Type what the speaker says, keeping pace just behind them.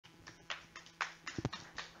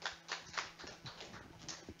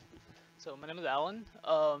So my name is Alan.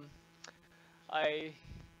 I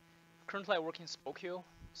currently I work in Spokeo,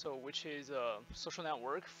 which is a social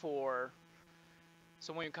network for.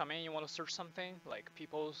 So when you come in, you want to search something like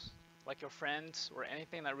people's, like your friends or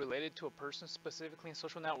anything that related to a person specifically in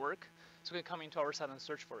social network. So you can come into our site and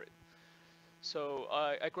search for it. So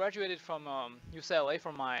I graduated from UCLA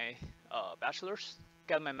for my bachelor's,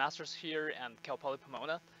 got my master's here and Cal Poly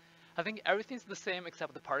Pomona. I think everything's the same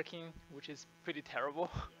except the parking, which is pretty terrible.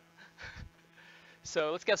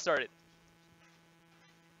 So let's get started.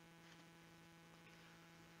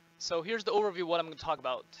 So here's the overview of what I'm going to talk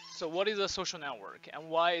about. So what is a social network and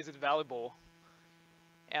why is it valuable?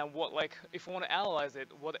 And what, like, if we want to analyze it,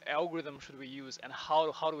 what algorithm should we use and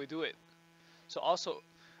how do we do it? So also,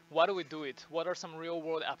 why do we do it? What are some real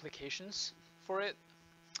world applications for it?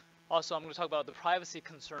 Also, I'm going to talk about the privacy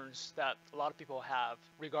concerns that a lot of people have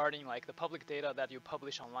regarding like the public data that you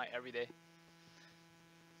publish online every day.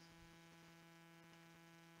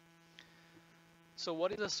 So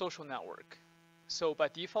what is a social network? So by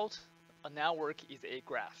default, a network is a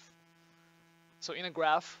graph. So in a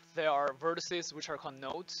graph, there are vertices which are called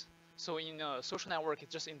nodes. So in a social network,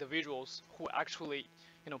 it's just individuals who actually,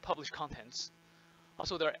 publish contents.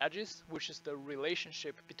 Also, there are edges, which is the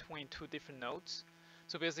relationship between two different nodes.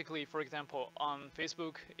 So basically, for example, on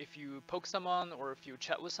Facebook, if you poke someone or if you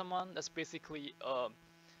chat with someone, that's basically a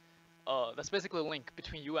link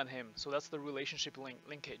between you and him. So that's the relationship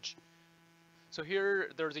linkage. So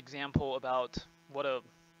here, there's an example about what a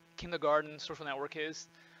kindergarten social network is.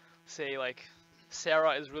 Say like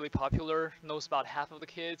Sarah is really popular, knows about half of the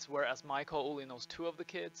kids, whereas Michael only knows 2 of the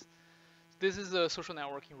kids. This is a social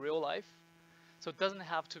network in real life. So it doesn't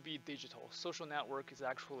have to be digital. Social network is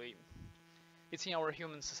actually, it's in our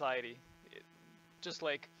human society. Just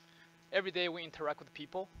like every day we interact with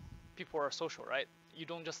people are social, right? You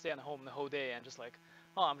don't just stay at home the whole day and just like,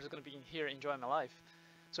 oh, I'm just gonna be in here enjoying my life.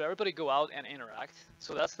 So everybody go out and interact.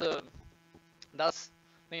 So that's the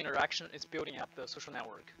interaction is building up the social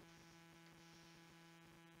network.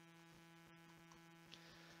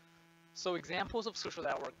 So examples of social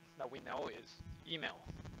network that we know is email.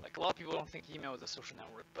 Like a lot of people don't think email is a social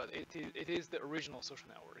network, but it is the original social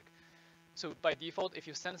network. So by default, if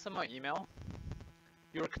you send someone an email,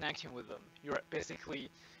 you're connecting with them. You're basically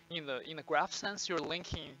in the graph sense, you're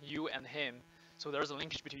linking you and him. So there's a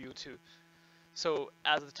linkage between you two. So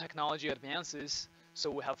as the technology advances, so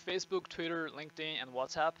we have Facebook, Twitter, LinkedIn, and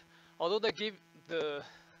WhatsApp. Although they give the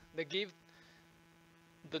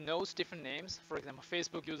nodes different names. For example,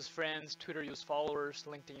 Facebook uses friends, Twitter uses followers,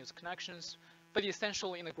 LinkedIn uses connections. But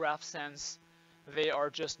essentially, in the graph sense, they are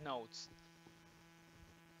just nodes.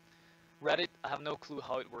 Reddit, I have no clue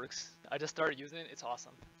how it works. I just started using it. It's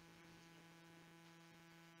awesome.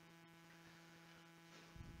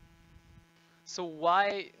 So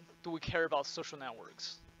why do we care about social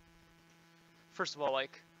networks? First of all,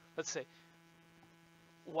 like, let's say,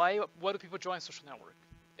 why do people join social network?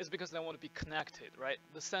 It's because they want to be connected, right?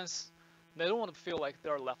 The sense, they don't want to feel like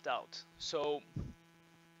they're left out. So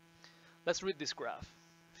let's read this graph.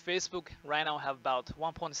 Facebook right now have about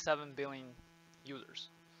 1.7 billion users.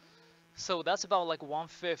 So that's about like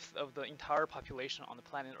 1/5 of the entire population on the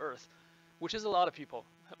planet Earth, which is a lot of people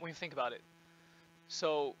when you think about it.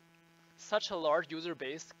 So such a large user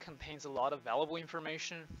base contains a lot of valuable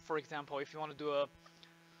information. For example, if you want to do a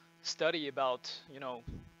study about,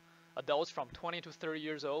 adults from 20 to 30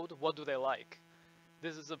 years old, what do they like?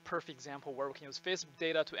 This is a perfect example where we can use Facebook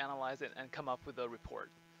data to analyze it and come up with a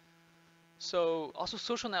report. So also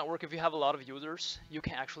social network, if you have a lot of users, you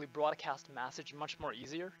can actually broadcast message much more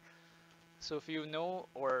easier. So if you know,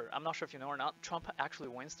 or I'm not sure if you know or not, Trump actually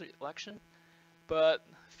wins the election, but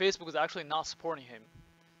Facebook is actually not supporting him.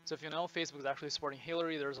 So if you know Facebook is actually supporting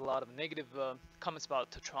Hillary, there's a lot of negative comments about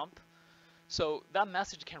Trump. So that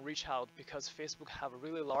message can reach out because Facebook have a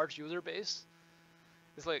really large user base.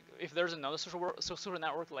 It's like if there's another social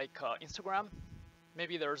network like Instagram,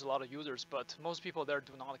 maybe there's a lot of users, but most people there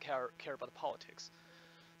do not care about the politics.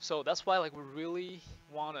 So that's why like we really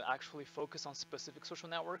want to actually focus on specific social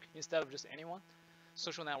network instead of just anyone.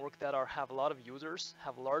 Social network that have a lot of users,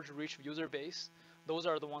 have large reach user base. Those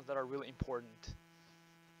are the ones that are really important.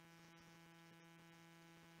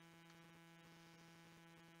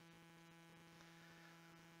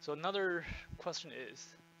 So another question is,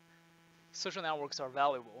 social networks are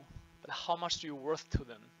valuable, but how much do you worth to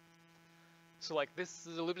them? So like this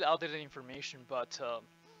is a little bit outdated information, but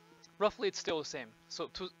roughly it's still the same. So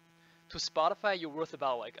to Spotify, you're worth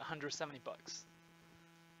about like 170 bucks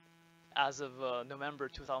as of November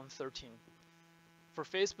 2013. For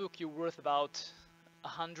Facebook, you're worth about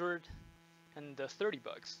 100 and 30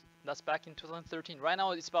 bucks. That's back in 2013. Right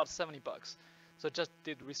now it's about 70 bucks. So I just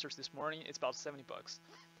did research this morning. It's about 70 bucks.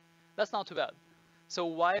 That's not too bad. So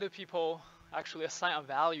why do people actually assign a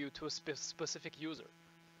value to a specific user?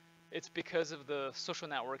 It's because of the social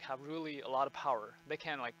network have really a lot of power. They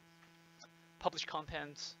can like publish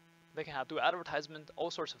content, they can do advertisement, all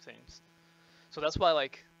sorts of things. So that's why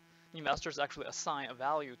like investors actually assign a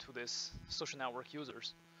value to this social network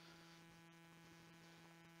users.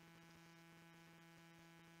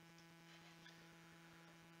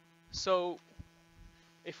 So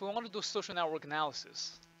if we want to do social network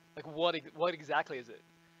analysis, like what exactly is it?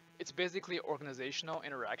 It's basically organizational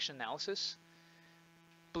interaction analysis.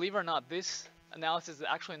 Believe it or not, this analysis is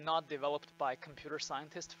actually not developed by computer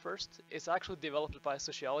scientists first. It's actually developed by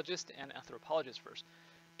sociologists and anthropologists first,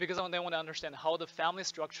 because they want to understand how the family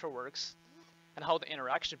structure works and how the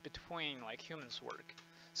interaction between like humans work.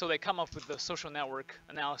 So they come up with the social network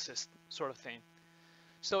analysis sort of thing.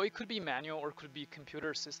 So it could be manual or it could be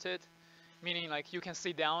computer assisted, meaning like you can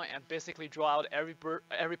sit down and basically draw out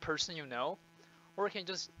every person you know, or you can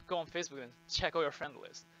just go on Facebook and check out your friend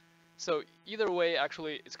list. So either way,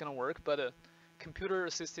 actually, it's gonna work, but a computer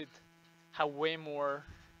assisted have way more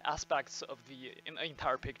aspects of the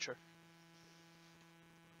entire picture.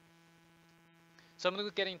 So I'm gonna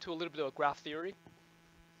get into a little bit of graph theory.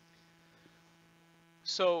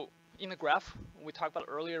 So in the graph, we talked about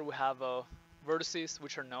earlier, we have vertices,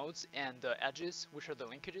 which are nodes, and edges, which are the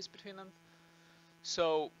linkages between them.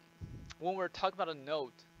 So when we're talking about a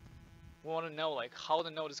node, we want to know like how the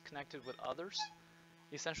node is connected with others.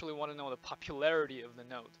 Essentially, we want to know the popularity of the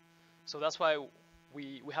node. So that's why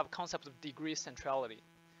we have a concept of degree centrality.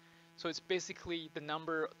 So it's basically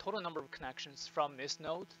the total number of connections from this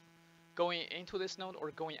node going into this node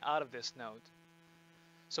or going out of this node.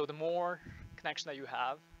 So the more connection that you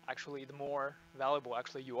have, actually, the more valuable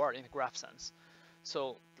actually you are in the graph sense.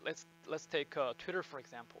 So let's take Twitter for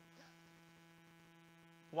example.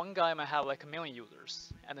 One guy might have like 1 million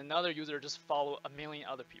users, and another user just follow 1 million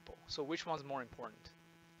other people. So which one's more important?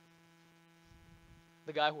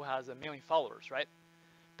 The guy who has 1 million followers, right?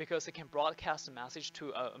 Because it can broadcast a message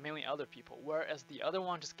to 1 million other people, whereas the other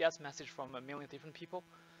one just gets message from 1 million different people.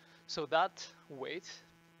 So that weight,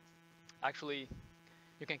 actually,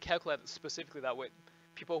 you can calculate it specifically that way.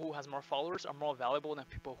 People who has more followers are more valuable than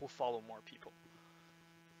people who follow more people.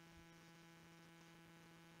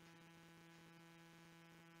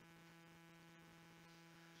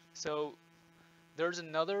 So there's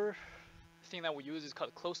another thing that we use is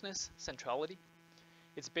called closeness centrality.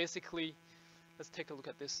 It's basically, let's take a look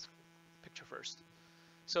at this picture first.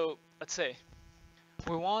 So let's say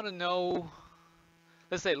we want to know,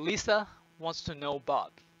 let's say Lisa wants to know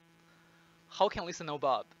Bob. How can Lisa know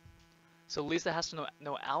Bob? So Lisa has to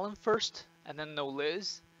know Alan first, and then know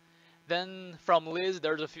Liz. Then from Liz,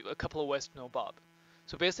 there's a couple of ways to know Bob.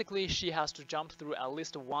 So basically, she has to jump through at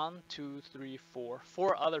least 1, 2, 3, 4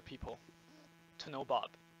 other people to know Bob.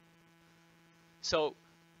 So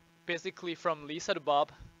basically, from Lisa to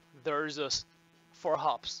Bob, there's 4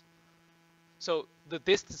 hops. So the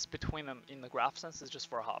distance between them in the graph sense is just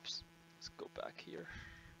 4 hops. Let's go back here.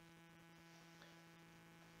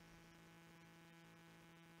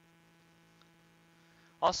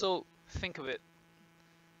 Also, think of it.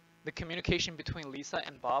 The communication between Lisa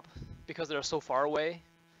and Bob, because they're so far away.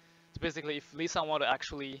 So basically, if Lisa wants to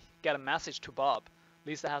actually get a message to Bob,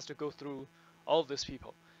 Lisa has to go through all of these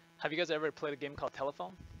people. Have you guys ever played a game called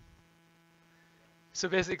Telephone? So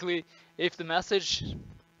basically, if the message,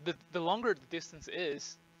 the longer the distance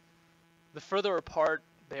is, the further apart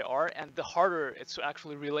they are, and the harder it's to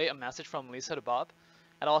actually relay a message from Lisa to Bob.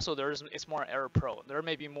 And also, it's more error prone. There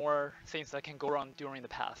may be more things that can go wrong during the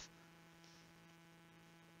path.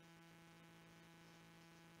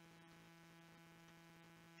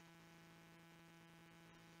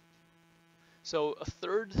 So a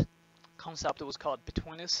third concept was called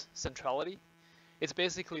betweenness centrality. It's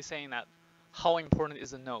basically saying that how important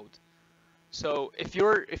is a node. So if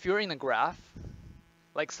you're in a graph,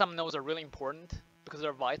 like some nodes are really important because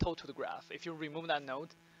they're vital to the graph. If you remove that node,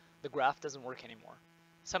 the graph doesn't work anymore.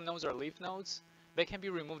 Some nodes are leaf nodes. They can be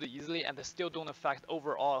removed easily and they still don't affect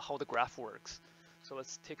overall how the graph works. So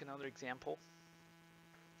let's take another example.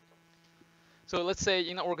 So let's say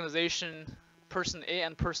in an organization, person A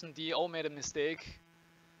and person D all made a mistake.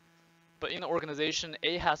 But in the organization,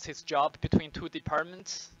 A has his job between 2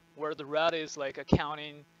 departments, where the red is like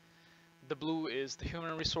accounting, the blue is the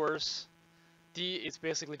human resource, D is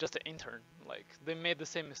basically just an intern. Like they made the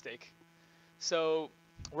same mistake. So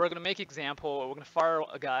we're gonna make example, we're gonna fire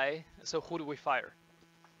a guy. So who do we fire?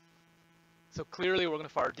 So clearly we're gonna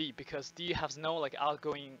fire D because D has no like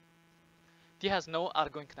outgoing D has no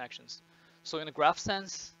outgoing connections. So in a graph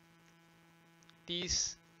sense,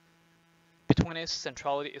 D's between its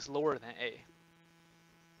centrality is lower than A.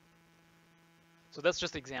 So that's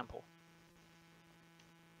just an example.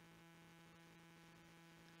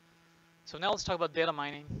 So now let's talk about data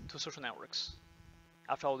mining to social networks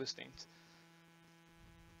after all these things.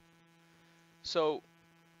 So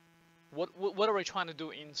what are we trying to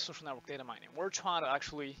do in social network data mining? We're trying to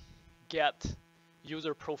actually get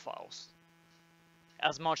user profiles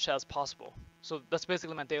as much as possible. So that's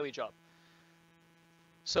basically my daily job.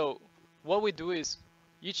 So what we do is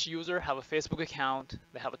each user have a Facebook account,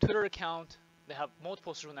 they have a Twitter account, they have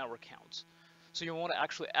multiple social network accounts. So you want to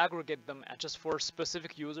actually aggregate them just for a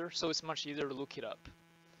specific user, so it's much easier to look it up.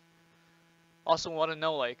 Also want to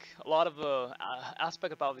know like a lot of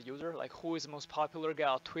aspect about the user, like who is the most popular guy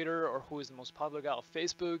on Twitter or who is the most popular guy on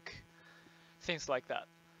Facebook, things like that.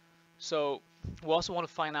 So we also want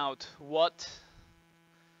to find out what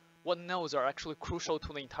nodes are actually crucial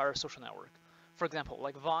to the entire social network. For example,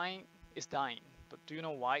 like Vine is dying, but do you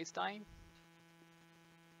know why it's dying?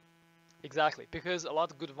 Exactly, because a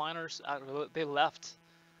lot of good Viners, they left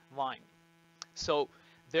Vine. So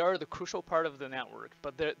they are the crucial part of the network,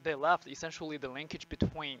 but they left essentially the linkage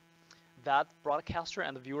between that broadcaster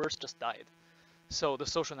and the viewers just died. So the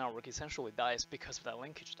social network essentially dies because of that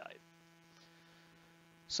linkage died.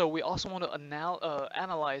 So we also want to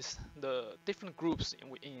analyze the different groups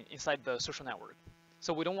inside the social network.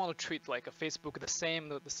 So we don't want to treat like a Facebook the same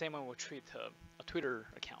way we treat a Twitter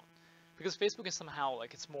account, because Facebook is somehow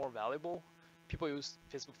like it's more valuable. People use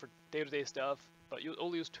Facebook for day-to-day stuff, but you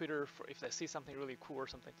only use Twitter for if they see something really cool or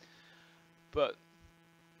something. But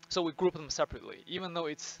so we group them separately, even though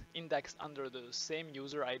it's indexed under the same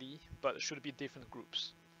user ID, but it should be different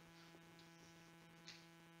groups.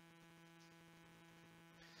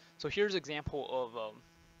 So here's an example of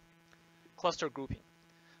cluster grouping.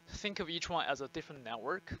 Think of each one as a different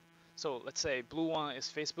network. So let's say blue one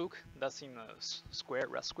is Facebook, that's in a square,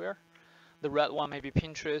 red square. The red one may be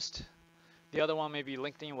Pinterest, the other one may be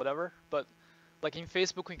LinkedIn, whatever. But like in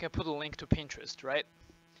Facebook, we can put a link to Pinterest, right?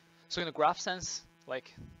 So in a graph sense,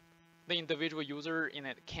 like the individual user in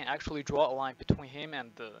it can actually draw a line between him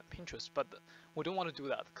and the Pinterest, but we don't want to do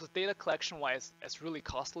that because data collection wise, it's really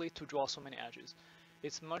costly to draw so many edges.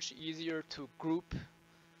 It's much easier to group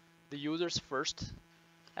the users first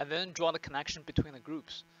and then draw the connection between the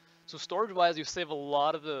groups. So storage wise, you save a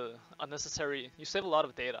lot of the you save a lot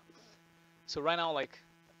of data. So right now, like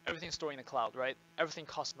everything's stored in the cloud, right? Everything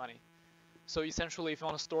costs money. So essentially, if you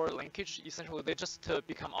want to store linkage, essentially they just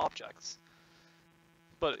become objects.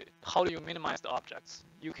 But how do you minimize the objects?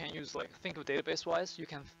 You can use like, think of database wise, you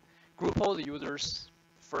can group all the users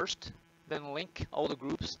first, then link all the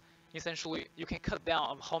groups. Essentially, you can cut down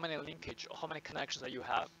on how many linkage or how many connections that you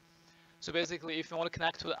have. So basically, if you want to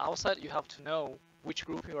connect to the outside, you have to know which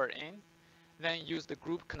group you are in, then use the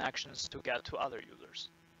group connections to get to other users.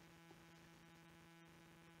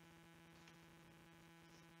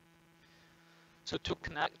 So to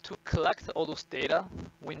collect all those data,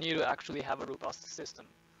 we need to actually have a robust system.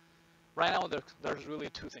 Right now, there's really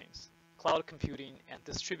two things: cloud computing and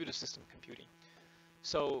distributed system computing.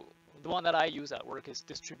 So the one that I use at work is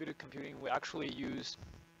distributed computing. We actually use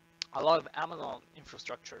a lot of Amazon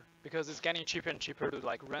infrastructure because it's getting cheaper and cheaper to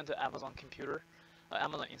like rent an Amazon computer, an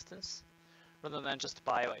Amazon instance, rather than just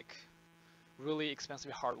buy like really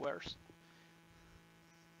expensive hardwares.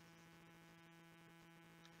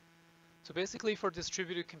 So basically for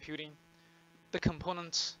distributed computing, the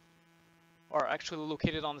components are actually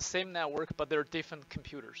located on the same network, but they're different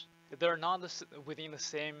computers. They're not within the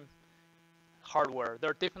same hardware.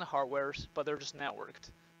 They're different hardwares, but they're just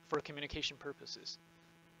networked for communication purposes.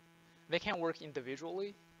 They can work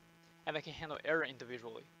individually, and they can handle error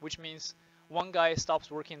individually, which means one guy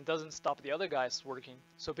stops working doesn't stop the other guys working.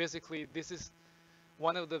 So basically, this is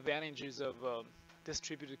one of the advantages of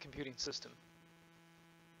distributed computing system.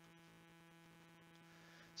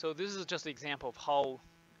 So this is just an example of how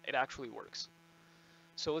it actually works.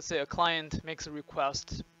 So let's say a client makes a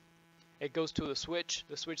request. It goes to the switch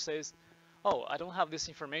says, oh, I don't have this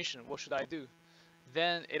information, what should I do?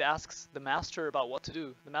 Then it asks the master about what to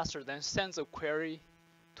do. The master then sends a query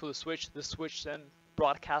to the switch then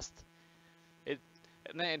broadcasts it,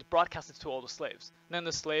 and then it broadcasts it to all the slaves. And then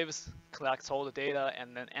the slaves collects all the data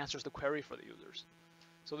and then answers the query for the users.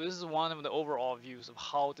 So this is one of the overall views of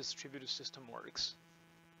how distributed system works.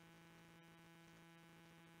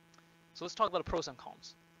 So let's talk about the pros and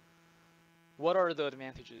cons. What are the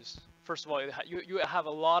advantages? First of all, you have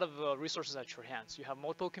a lot of resources at your hands. You have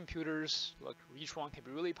multiple computers, like each one can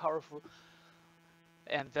be really powerful,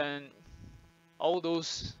 and then all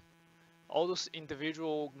those all those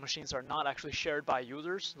individual machines are not actually shared by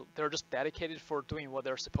users. They're just dedicated for doing what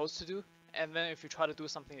they're supposed to do. And then if you try to do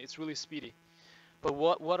something, it's really speedy. But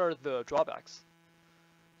what are the drawbacks?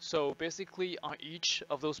 So basically, on each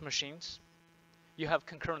of those machines, you have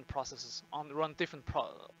concurrent processes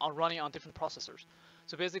running on different processors.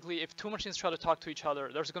 So basically, if two machines try to talk to each other,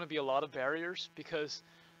 there's going to be a lot of barriers because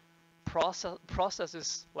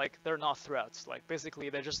processes, like, they're not threats. Like, basically,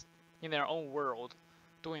 they're just in their own world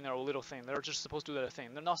doing their little thing. They're just supposed to do their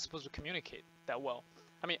thing. They're not supposed to communicate that well.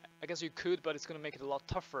 I mean, I guess you could, but it's going to make it a lot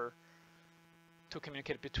tougher to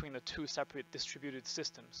communicate between the two separate distributed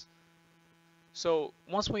systems. So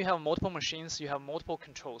once we have multiple machines, you have multiple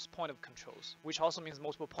controls, point of controls, which also means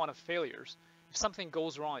multiple point of failures. If something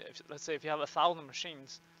goes wrong, let's say if you have 1,000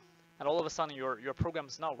 machines, and all of a sudden your program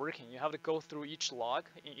is not working, you have to go through each log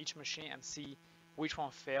in each machine and see which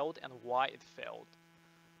one failed and why it failed.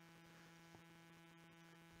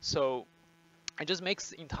 So it just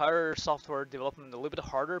makes entire software development a little bit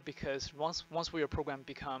harder because once your program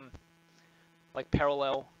become like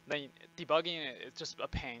parallel, then debugging it is just a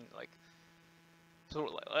pain. Like,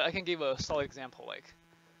 so I can give a solid example. Like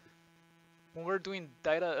when we're doing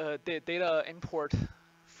data import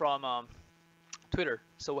from Twitter,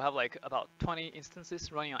 so we have like about 20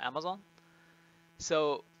 instances running on Amazon.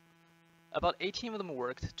 So about 18 of them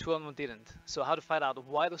worked, 2 of them didn't. So how to find out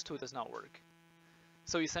why those 2 does not work?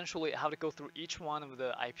 So essentially, I have to go through each one of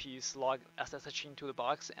the IPs, log SSH into the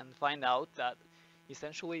box, and find out that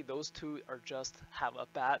essentially those 2 are just have a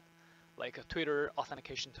bad, like a Twitter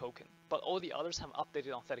authentication token, but all the others have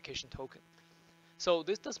updated authentication token. So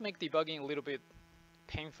this does make debugging a little bit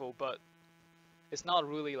painful, but it's not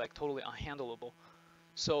really like totally unhandleable.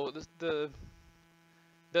 So the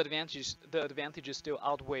advantages still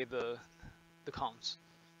outweigh the cons.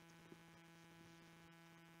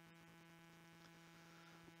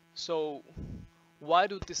 So why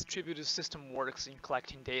do distributed system works in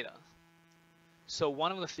collecting data? So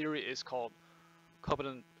one of the theory is called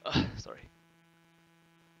combinatorial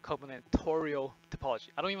topology.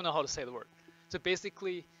 I don't even know how to say the word. So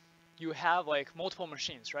basically, you have like multiple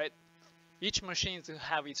machines, right? Each machine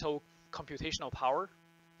have its own computational power.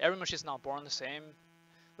 Every machine is not born the same.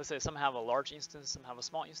 Let's say some have a large instance, some have a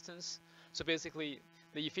small instance. So basically,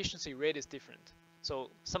 the efficiency rate is different.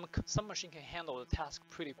 So some machine can handle the task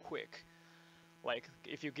pretty quick. Like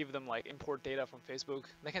if you give them like import data from Facebook,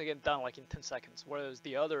 they can get it done like in 10 seconds, whereas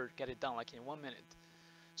the other get it done like in 1 minute.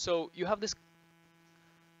 So you have this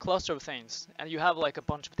cluster of things, and you have like a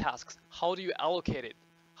bunch of tasks. How do you allocate it?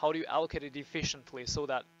 How do you allocate it efficiently so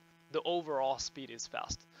that the overall speed is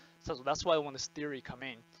fast? So that's why when this theory come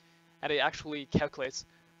in, and it actually calculates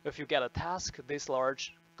if you get a task this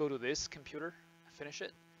large, go to this computer, finish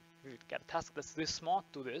it. If you get a task that's this small,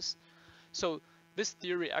 do this. So this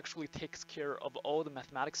theory actually takes care of all the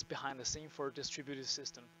mathematics behind the scene for a distributed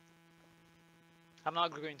system. I'm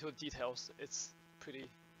not going into the details. It's pretty,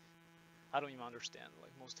 I don't even understand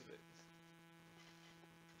like most of it.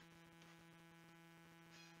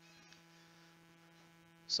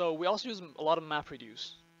 So we also use a lot of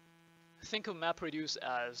MapReduce. Think of MapReduce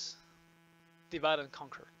as divide and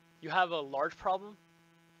conquer. You have a large problem.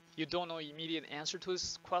 You don't know immediate answer to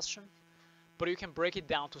this question, but you can break it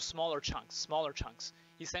down to smaller chunks.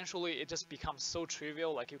 Essentially, it just becomes so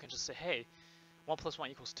trivial, like you can just say, hey, 1 +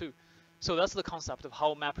 1 = 2. So that's the concept of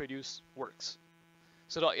how MapReduce works.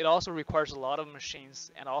 So it also requires a lot of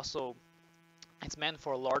machines, and also it's meant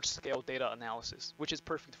for large-scale data analysis, which is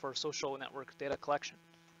perfect for social network data collection.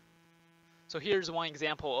 So here's one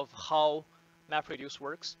example of how MapReduce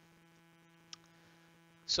works.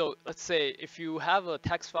 So let's say if you have a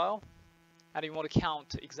text file and you want to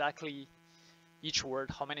count exactly each word,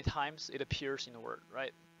 how many times it appears in the word,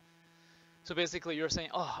 right? So basically you're saying,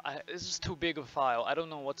 oh, this is too big of a file. I don't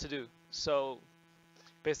know what to do. So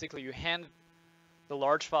basically you hand the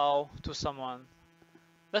large file to someone.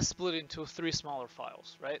 Let's split it into 3 smaller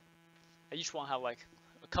files, right? And each one have like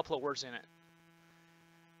a couple of words in it.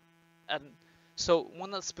 And so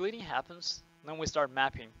when the splitting happens, then we start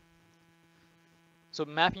mapping. So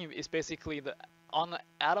mapping is basically on the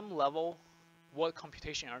atom level, what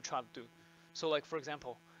computation are you trying to do. So like for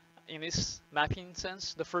example, in this mapping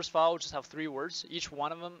sense, the first file will just have 3 words. Each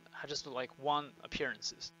one of them has just like 1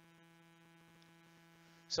 appearances.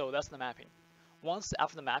 So that's the mapping. Once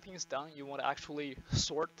after the mapping is done, you want to actually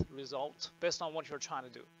sort results based on what you're trying to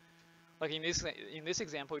do. Like in this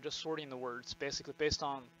example, you're just sorting the words basically based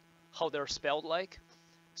on how they're spelled like.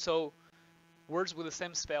 So words with the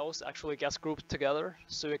same spells actually gets grouped together.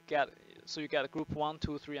 So you get group 1,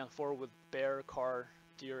 2, 3, and 4 with bear, car,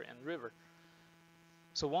 deer, and river.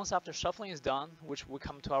 So once after shuffling is done, which we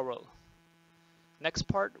come to our Next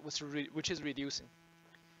part, which is reducing.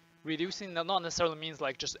 Reducing not necessarily means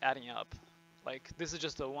like just adding up. Like this is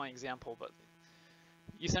just a one example, but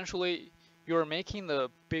essentially you're making the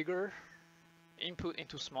bigger input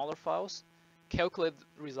into smaller files, calculate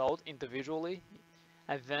the result individually,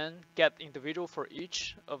 and then get individual for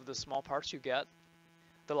each of the small parts you get.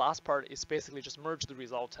 The last part is basically just merge the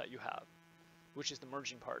result that you have, which is the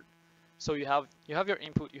merging part. So you have your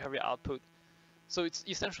input, you have your output. So it's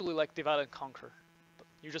essentially like divide and conquer.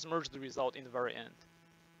 You just merge the result in the very end.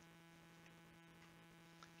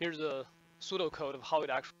 Here's a pseudocode of how it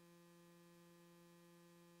actually.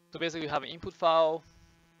 So basically you have an input file,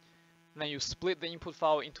 then you split the input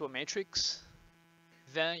file into a matrix,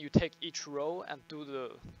 then you take each row and do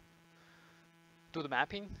the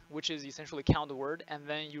mapping, which is essentially count the word, and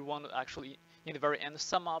then you want to actually, in the very end,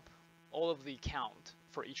 sum up all of the count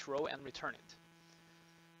for each row and return it.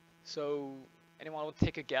 So anyone would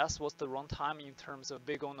take a guess what's the runtime in terms of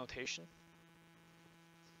big O notation?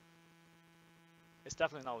 It's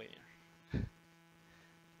definitely not linear.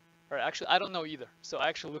 Or actually, I don't know either, so I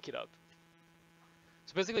actually look it up.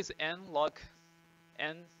 So basically it's n log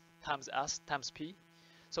n times s times p.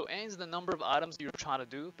 So n is the number of items you're trying to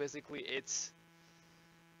do. Basically it's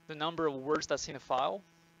the number of words that's in a file.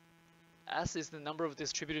 S is the number of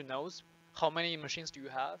distributed nodes. How many machines do you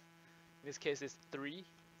have? In this case it's 3.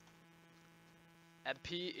 And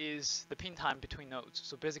p is the ping time between nodes.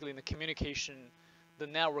 So basically in the communication, the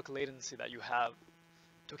network latency that you have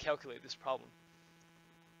to calculate this problem.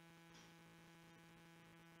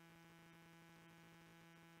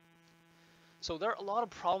 So there are a lot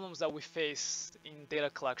of problems that we face in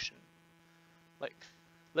data collection. Like,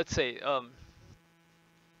 let's say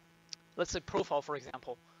profile, for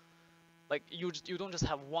example. Like you don't just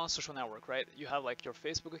have one social network, right? You have like your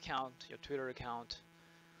Facebook account, your Twitter account,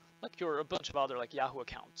 like a bunch of other like Yahoo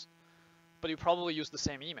accounts. But you probably use the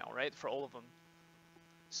same email, right, for all of them.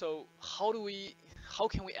 So how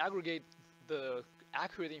can we aggregate the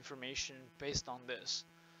accurate information based on this?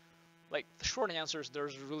 Like the short answer is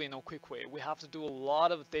there's really no quick way. We have to do a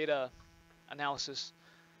lot of data analysis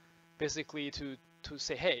basically to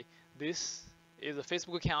say, hey, this is a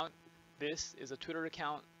Facebook account, this is a Twitter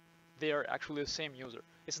account, they are actually the same user.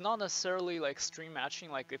 It's not necessarily like string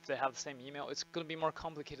matching, like if they have the same email, it's going to be more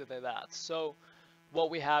complicated than that. So what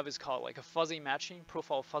we have is called like a fuzzy matching,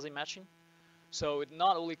 profile fuzzy matching. So it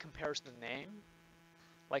not only compares the name,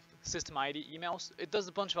 like system ID, emails, it does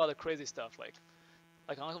a bunch of other crazy stuff. Like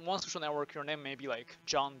on one social network, your name may be like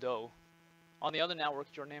John Doe. On the other network,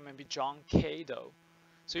 your name may be John K. Doe.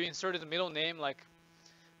 So you inserted the middle name, like,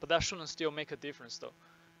 but that shouldn't still make a difference though.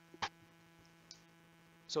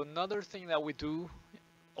 So another thing that we do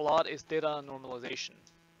a lot is data normalization.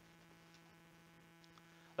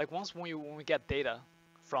 Like when we get data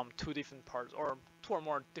from two different parts or two or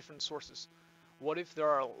more different sources, what if there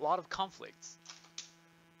are a lot of conflicts?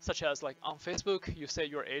 Such as like on Facebook, you say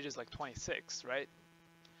your age is like 26, right?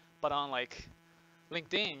 But on like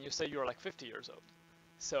LinkedIn, you say you're like 50 years old.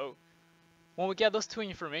 So when we get those two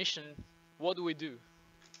information, what do we do?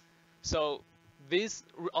 So this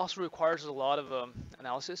also requires a lot of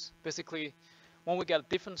analysis. Basically, when we get a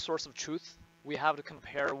different source of truth, we have to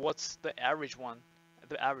compare what's the average one,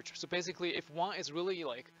 the average. So basically, if one is really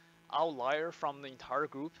like outlier from the entire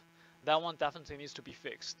group, that one definitely needs to be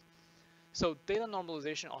fixed. So data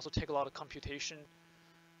normalization also take a lot of computation.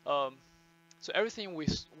 So everything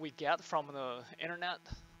we get from the internet,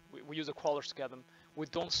 we use the crawlers to get them. We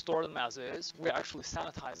don't store them as is. We actually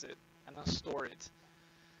sanitize it and then store it.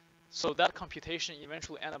 So that computation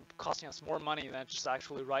eventually ends up costing us more money than just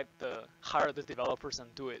actually hire the developers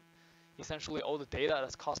and do it. Essentially, all the data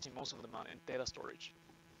that's costing most of the money in data storage.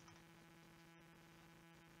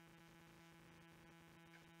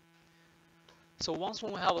 So once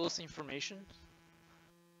when we have all this information,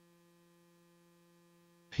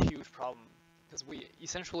 huge problem. Because we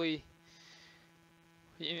essentially,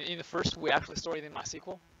 in the first, we actually store it in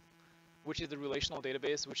MySQL, which is the relational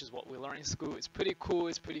database, which is what we learn in school. It's pretty cool,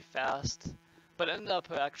 it's pretty fast, but end up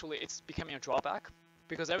actually it's becoming a drawback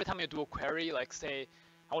because every time you do a query, like say,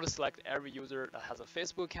 I want to select every user that has a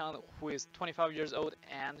Facebook account who is 25 years old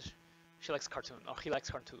and she likes cartoon or he likes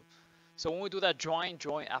cartoon. So when we do that join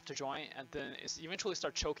after join, and then it's eventually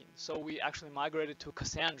start choking. So we actually migrated to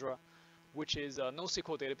Cassandra, which is a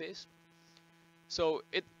NoSQL database. So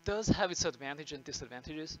it does have its advantages and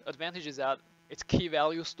disadvantages. Advantage is that it's key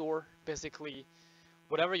value store. Basically,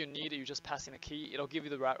 whatever you need, you just pass in a key. It'll give you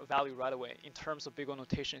the value right away. In terms of big O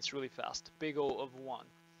notation, it's really fast. Big O of 1.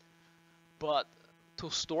 But to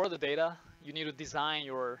store the data, you need to design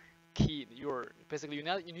your key. Basically, you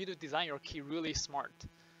need to design your key really smart.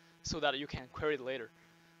 so that you can query it later.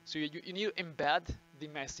 So you need to embed the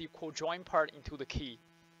MySQL join part into the key,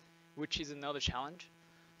 which is another challenge.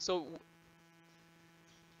 So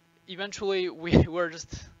eventually we're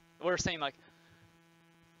saying like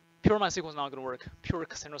pure MySQL is not going to work, pure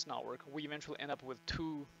Cassandra is not work. We eventually end up with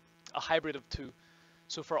a hybrid of two.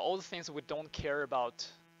 So for all the things that we don't care about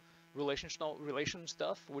relation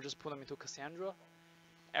stuff, we just put them into Cassandra.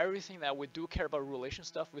 Everything that we do care about relation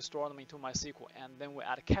stuff, we store them into MySQL, and then we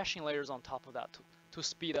add caching layers on top of that to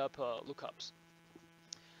speed up lookups.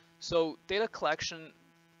 So data collection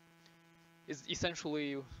is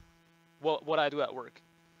essentially what I do at work.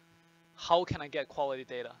 How can I get quality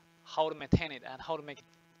data? How to maintain it, and how to make it,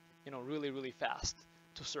 really, really fast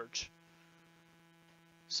to search.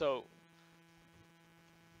 So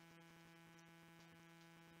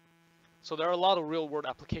there are a lot of real-world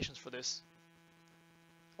applications for this.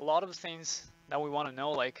 A lot of the things that we want to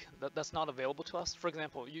know, like that's not available to us. For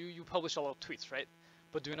example, you publish a lot of tweets, right?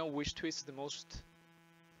 But do you know which tweets is the most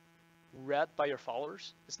read by your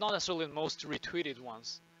followers? It's not necessarily the most retweeted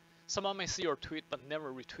ones. Someone may see your tweet but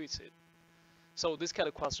never retweets it. So this kind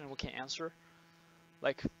of question we can answer,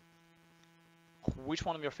 like which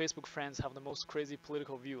one of your Facebook friends have the most crazy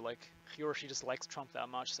political view, like he or she just likes Trump that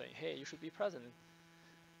much, saying, hey, you should be president.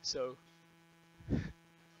 So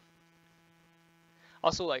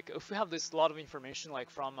also, like if we have this lot of information, like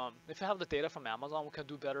from if we have the data from Amazon, we can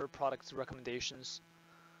do better product recommendations.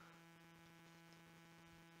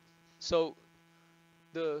 So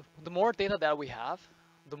the more data that we have,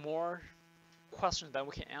 the more questions that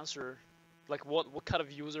we can answer, like what kind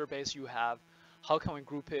of user base you have, how can we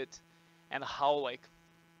group it, and how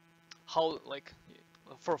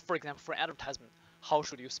for example, for advertisement, how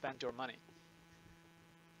should you spend your money?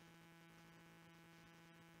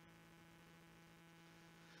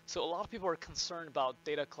 So a lot of people are concerned about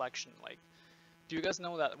data collection. Like, do you guys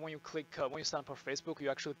know that when you sign up for Facebook, you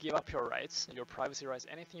actually give up your rights, your privacy rights?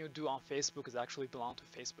 Anything you do on Facebook is actually belong to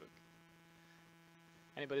Facebook.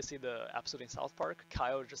 Anybody see the episode in South Park?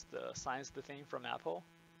 Kyle just signs the thing from Apple.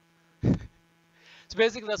 So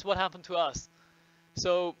basically, that's what happened to us.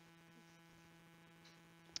 So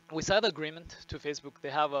we signed an agreement to Facebook. They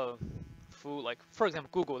have a full, like, for example,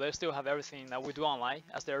 Google. They still have everything that we do online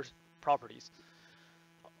as their properties.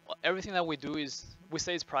 Everything that we do we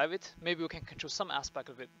say it's private. Maybe we can control some aspect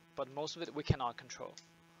of it, but most of it we cannot control.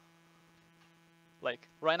 Like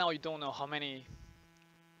right now, you don't know how many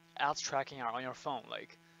ads tracking are on your phone.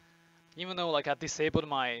 Like, even though like I disabled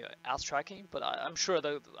my ads tracking, but I'm sure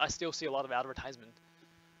that I still see a lot of advertisement.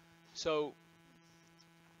 So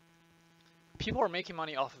people are making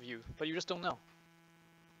money off of you, but you just don't know.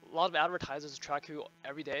 A lot of advertisers track you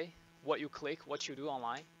every day, what you click, what you do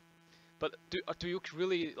online. But do you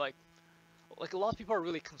really like a lot of people are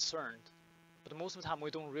really concerned, but most of the time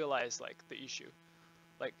we don't realize like the issue.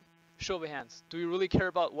 Like, show of hands, do you really care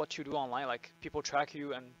about what you do online? Like, people track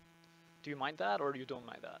you, and do you mind that, or you don't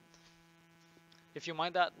mind that? If you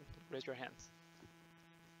mind that, raise your hands.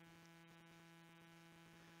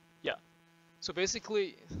 Yeah. So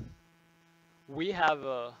basically, we have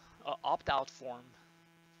a opt-out form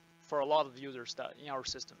for a lot of users that in our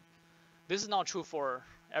system. This is not true for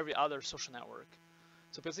every other social network.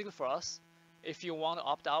 So basically for us, if you want to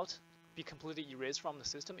opt out, be completely erased from the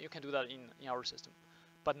system, you can do that in our system,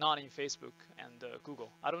 but not in Facebook and Google.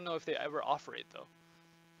 I don't know if they ever offer it though.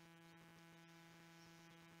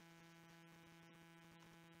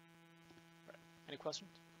 Right. Any questions?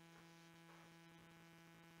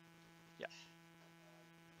 Yeah.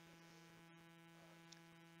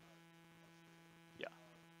 Yeah.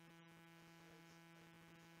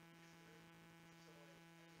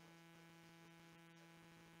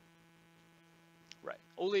 Right.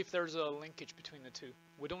 Only if there's a linkage between the two.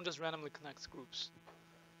 We don't just randomly connect groups.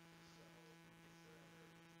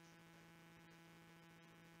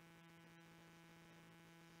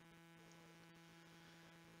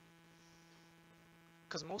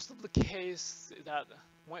 Because most of the case that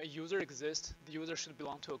when a user exists, the user should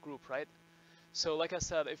belong to a group, right? So like I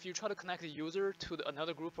said, if you try to connect a user to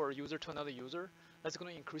another group or a user to another user, that's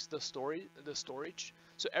going to increase the storage.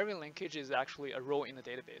 So every linkage is actually a row in the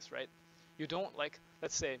database, right? You don't, like,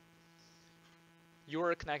 let's say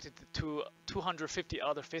you're connected to 250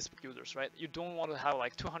 other Facebook users, right? You don't want to have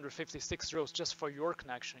like 256 rows just for your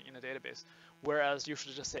connection in the database. Whereas you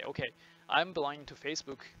should just say, okay, I'm belonging to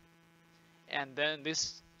Facebook, and then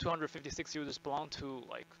this 256 users belong to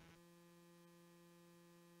like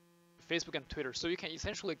Facebook and Twitter. So you can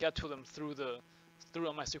essentially get to them through a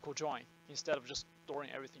MySQL join instead of just storing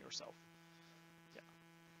everything yourself. Yeah.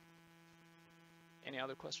 Any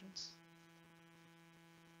other questions?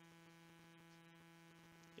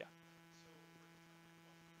 Yeah.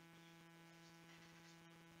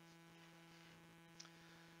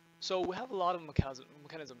 So we have a lot of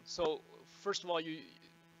mechanisms. So first of all,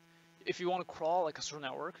 if you want to crawl like a social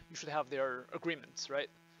network, you should have their agreements, right?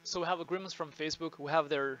 So we have agreements from Facebook. We have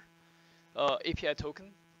their API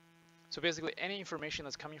token. So basically, any information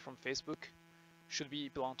that's coming from Facebook should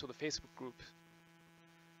belong to the Facebook group.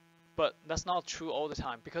 But that's not true all the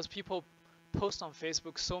time because people post on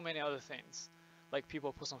Facebook so many other things. Like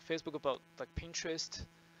people post on Facebook about like Pinterest,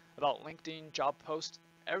 about LinkedIn, job post.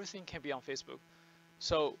 Everything can be on Facebook.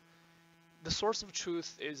 So the source of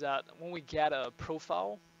truth is that when we get a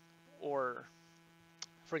profile or,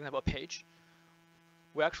 for example, a page,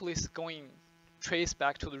 we're actually going trace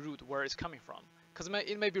back to the root where it's coming from. Because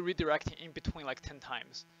it may be redirecting in between like 10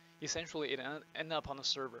 times. Essentially, it end up on the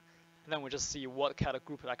server. And then we just see what kind of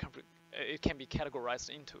group it can be categorized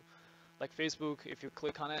into. Like Facebook, if you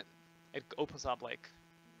click on it, it opens up like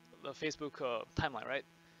the Facebook timeline, right?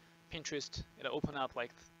 Pinterest, it'll open up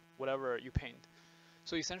like whatever you paint.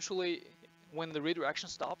 So essentially, when the redirection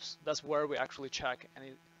stops, that's where we actually check and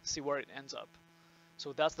see where it ends up.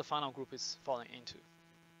 So that's the final group it's falling into.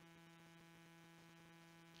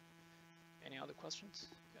 Any other questions?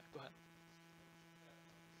 Yeah, go ahead.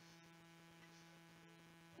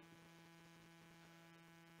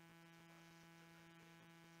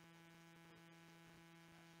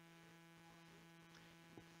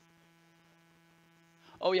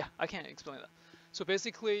 Oh yeah, I can explain that. So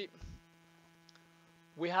basically,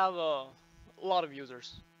 we have a lot of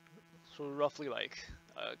users. So roughly like,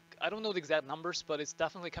 I don't know the exact numbers, but it's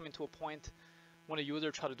definitely coming to a point when a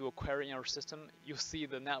user try to do a query in our system, you see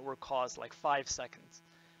the network cost like 5 seconds.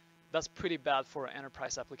 That's pretty bad for an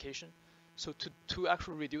enterprise application. So to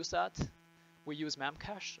actually reduce that, we use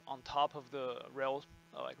Memcache on top of the Rails,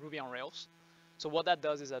 like Ruby on Rails. So what that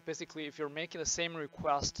does is that basically if you're making the same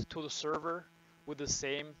request to the server with the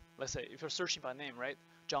same, let's say if you're searching by name, right,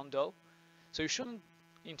 John Doe, so you shouldn't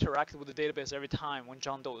interact with the database every time when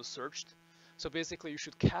John Doe is searched. So basically you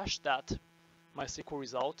should cache that MySQL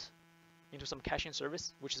result into some caching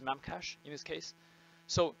service, which is Memcache in this case.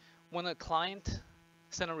 So when a client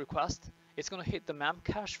sends a request, it's going to hit the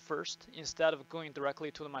Memcache first instead of going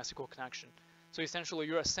directly to the MySQL connection. So essentially,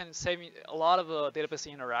 you're saving a lot of database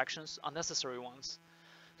interactions, unnecessary ones.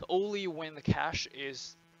 So only when the cache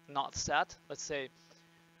is not set, let's say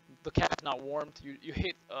the cache is not warmed, you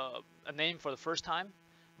hit a name for the first time,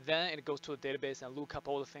 then it goes to the database and look up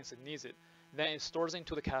all the things it needs it. Then it stores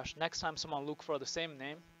into the cache. Next time someone look for the same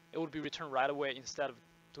name, it would be returned right away instead of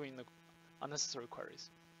doing the unnecessary queries.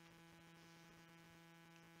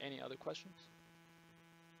 Any other questions?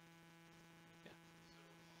 Yeah.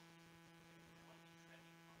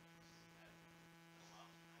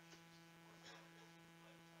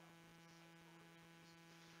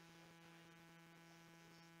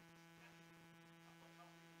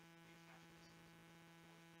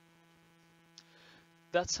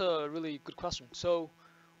 That's a really good question. So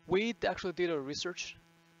we actually did a research.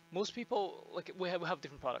 Most people, like we have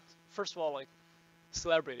different products. First of all, like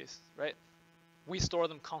celebrities, right? We store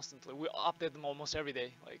them constantly. We update them almost every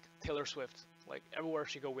day, like Taylor Swift. Like everywhere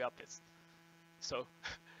she go, we update. So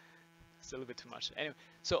it's a little bit too much. Anyway,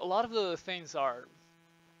 so a lot of things are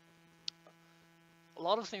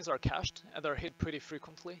cached and they're hit pretty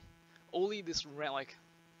frequently. Only this like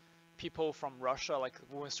people from Russia, like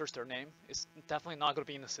when we search their name, it's definitely not going to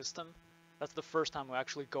be in the system. That's the first time we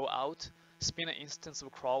actually go out, spin an instance of a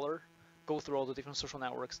crawler, go through all the different social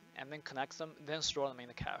networks, and then connect them, then store them in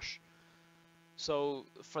the cache. So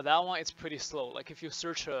for that one, it's pretty slow. Like if you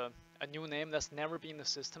search a new name that's never been in the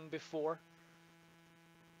system before,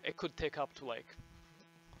 it could take up to like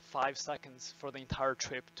 5 seconds for the entire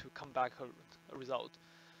trip to come back a result.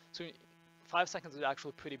 So 5 seconds is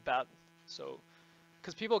actually pretty bad. So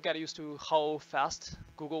because people get used to how fast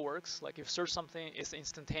Google works. Like if you search something, it's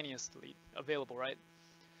instantaneously available, right?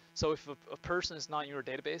 So if a person is not in your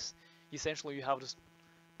database, essentially you have to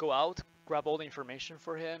go out, grab all the information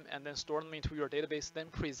for him, and then store them into your database, then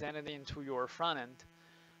present it into your front end.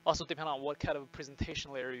 Also depending on what kind of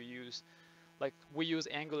presentation layer you use. Like we use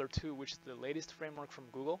Angular 2, which is the latest framework from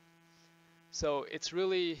Google. So it's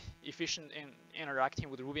really efficient in interacting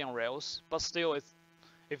with Ruby on Rails, but still,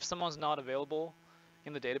 if someone's not available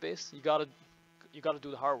in the database, you gotta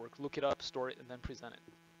do the hard work, look it up, store it, and then present it.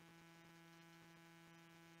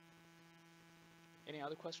 Any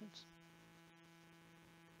other questions?